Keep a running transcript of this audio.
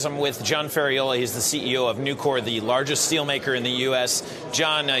I'm with John Ferriola. He's the CEO of Nucor, the largest steelmaker in the U.S.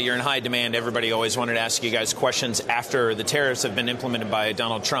 John, you're in high demand. Everybody always wanted to ask you guys questions after the tariffs have been implemented by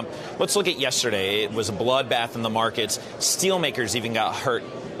Donald Trump. Let's look at yesterday. It was a bloodbath in the markets. Steelmakers even got hurt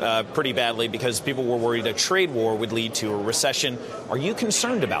pretty badly because people were worried a trade war would lead to a recession. Are you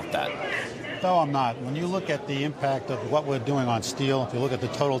concerned about that? No, I'm not. When you look at the impact of what we're doing on steel, if you look at the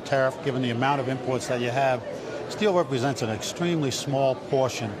total tariff, given the amount of imports that you have, steel represents an extremely small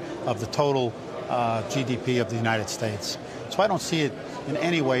portion of the total GDP of the United States. So I don't see it in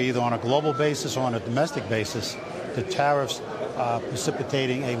any way, either on a global basis or on a domestic basis, the tariffs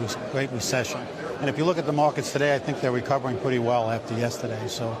precipitating a great recession. And if you look at the markets today, I think they're recovering pretty well after yesterday.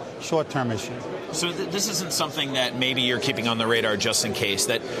 So short-term issue. So this isn't something that maybe you're keeping on the radar just in case,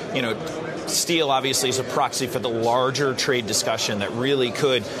 that, you know, steel obviously is a proxy for the larger trade discussion that really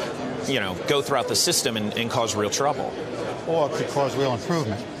could, you know, go throughout the system and cause real trouble. Or it could cause real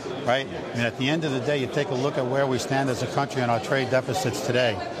improvement, right? I mean, at the end of the day, you take a look at where we stand as a country on our trade deficits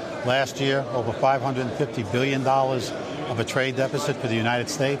today. Last year, over $550 billion of a trade deficit for the United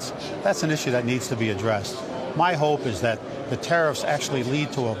States. That's an issue that needs to be addressed. My hope is that the tariffs actually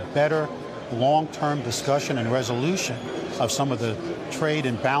lead to a better long-term discussion and resolution of some of the trade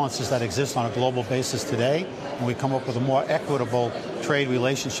imbalances that exist on a global basis today, and we come up with a more equitable trade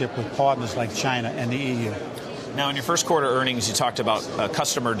relationship with partners like China and the EU. Now, in your first quarter earnings, you talked about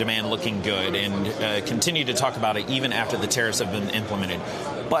customer demand looking good and continue to talk about it even after the tariffs have been implemented.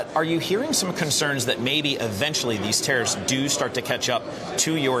 But are you hearing some concerns that maybe eventually these tariffs do start to catch up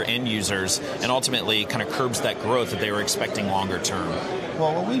to your end users and ultimately kind of curbs that growth that they were expecting longer term?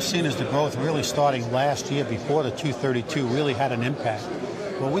 Well, what we've seen is the growth really starting last year before the 232 really had an impact.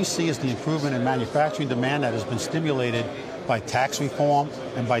 What we see is the improvement in manufacturing demand that has been stimulated by tax reform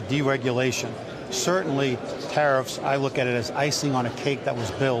and by deregulation. Certainly, tariffs, I look at it as icing on a cake that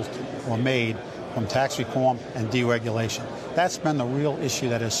was built or made from tax reform and deregulation. That's been the real issue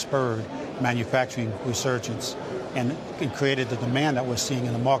that has spurred manufacturing resurgence and created the demand that we're seeing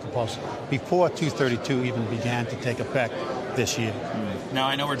in the marketplace before 232 even began to take effect this year. Now,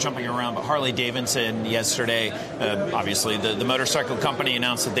 I know we're jumping around, but Harley-Davidson yesterday, obviously the motorcycle company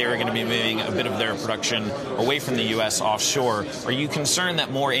announced that they were going to be moving a bit of their production away from the U.S. offshore. Are you concerned that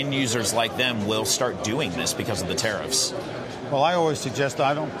more end users like them will start doing this because of the tariffs? Well, I always suggest,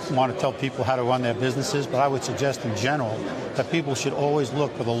 I don't want to tell people how to run their businesses, but I would suggest in general that people should always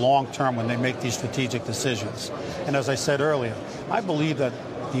look for the long term when they make these strategic decisions. And as I said earlier, I believe that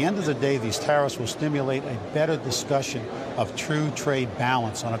at the end of the day, these tariffs will stimulate a better discussion of true trade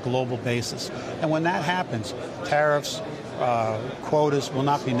balance on a global basis. And when that happens, tariffs, quotas will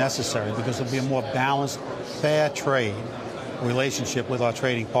not be necessary because there'll be a more balanced, fair trade relationship with our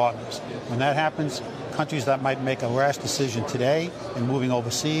trading partners. When that happens, countries that might make a rash decision today in moving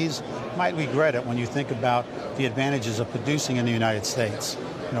overseas might regret it when you think about the advantages of producing in the United States.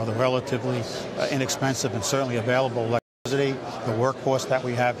 You know, the relatively inexpensive and certainly available electricity, the workforce that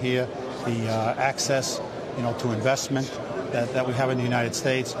we have here, the access, you know, to investment that we have in the United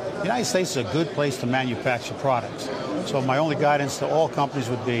States. The United States is a good place to manufacture products. So my only guidance to all companies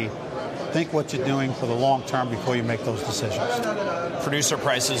would be, think what you're doing for the long term before you make those decisions. Producer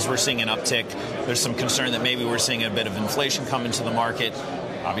prices, we're seeing an uptick. There's some concern that maybe we're seeing a bit of inflation come into the market.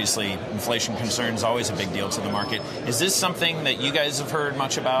 Obviously, inflation concern is always a big deal to the market. Is this something that you guys have heard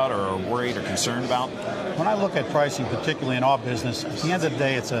much about or are worried or concerned about? When I look at pricing, particularly in our business, at the end of the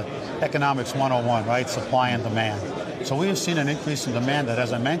day, it's economics 101, right? Supply and demand. So we have seen an increase in demand that,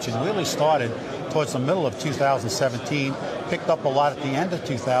 as I mentioned, really started towards the middle of 2017, picked up a lot at the end of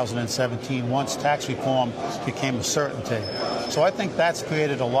 2017 once tax reform became a certainty. So I think that's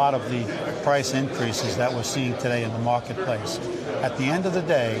created a lot of the price increases that we're seeing today in the marketplace. At the end of the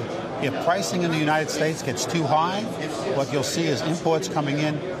day, if pricing in the United States gets too high, what you'll see is imports coming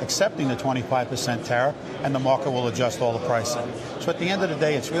in, accepting the 25% tariff, and the market will adjust all the pricing. So at the end of the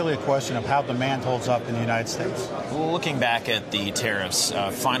day, it's really a question of how demand holds up in the United States. Looking back at the tariffs,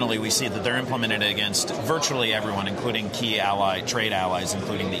 finally we see that they're implemented against virtually everyone, including key trade allies,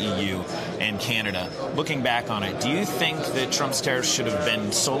 including the EU and Canada. Looking back on it, do you think that Trump's tariffs should have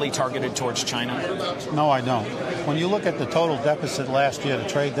been solely targeted towards China? No, I don't. When you look at the total deficit last year, the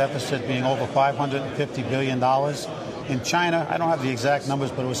trade deficit being over $550 billion, in China, I don't have the exact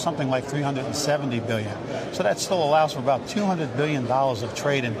numbers, but it was something like $370 billion. So that still allows for about $200 billion of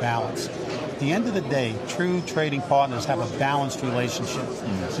trade imbalance. At the end of the day, true trading partners have a balanced relationship.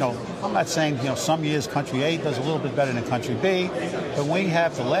 You know, I'm not saying, you know, some years country A does a little bit better than country B, but we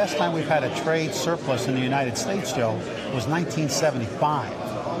have, the last time we've had a trade surplus in the United States, Joe, was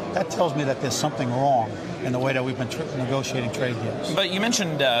 1975. That tells me that there's something wrong in the way that we've been negotiating trade deals. But you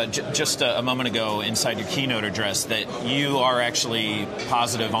mentioned just a moment ago inside your keynote address that you are actually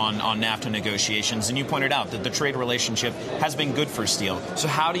positive on NAFTA negotiations, and you pointed out that the trade relationship has been good for steel. So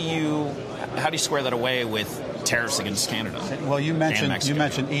how do you square that away with tariffs against Canada? Well, you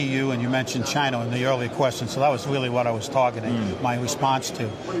mentioned EU and you mentioned China in the earlier question, so that was really what I was targeting my response to.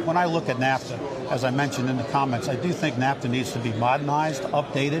 When I look at NAFTA, as I mentioned in the comments, I do think NAFTA needs to be modernized,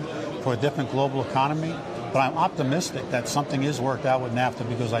 updated for a different global economy. But I'm optimistic that something is worked out with NAFTA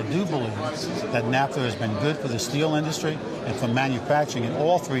because I do believe that NAFTA has been good for the steel industry and for manufacturing in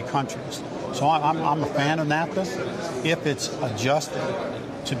all three countries. So I'm a fan of NAFTA if it's adjusted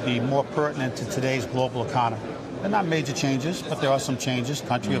to be more pertinent to today's global economy. They're not major changes, but there are some changes.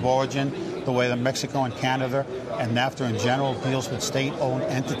 Country of origin, the way that Mexico and Canada and NAFTA in general deals with state-owned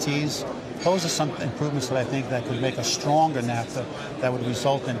entities. Those are some improvements that I think that could make a stronger NAFTA that would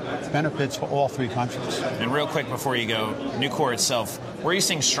result in benefits for all three countries. And real quick before you go, Nucor itself, where are you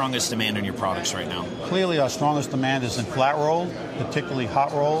seeing strongest demand in your products right now? Clearly our strongest demand is in flat rolled, particularly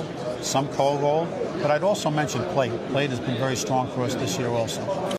hot rolled, some cold rolled, but I'd also mention plate. Plate has been very strong for us this year also.